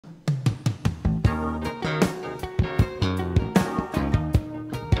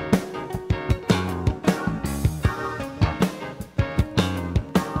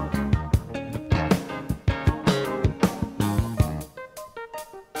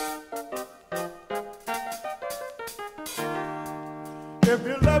If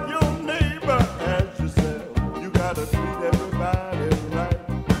you love your neighbor as yourself, you gotta treat everybody right.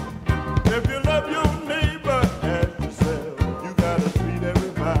 If you love your neighbor as yourself, you gotta treat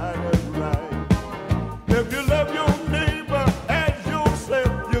everybody right. If you love your neighbor as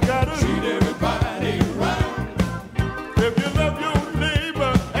yourself, you gotta treat everybody right. If you love your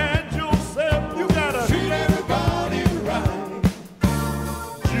neighbor as yourself, you gotta treat everybody right.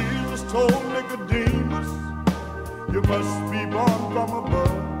 Jesus told Nicodemus, you must be born from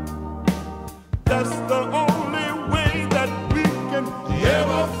above. That's the only way that we can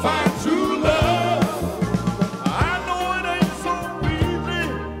ever find true love. I know it ain't so easy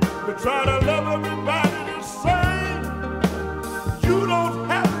to try to love everybody the same. You don't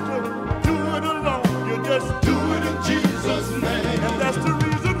have to do it alone, you just do it in Jesus' name. And that's the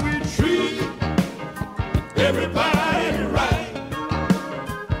reason we treat everybody right.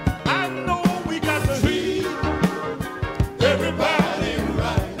 I know we got to treat everybody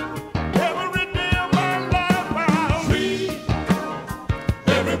right. Every day of my life I'll treat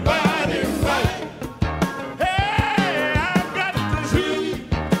everybody right. Hey, I've got to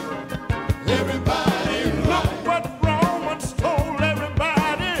treat everybody right. Look what Romans told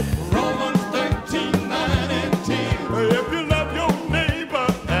everybody. Romans 13:9-10. If you love your neighbor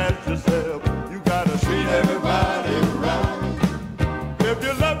as yourself, you gotta treat everybody right. If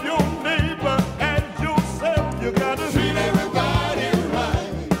you love your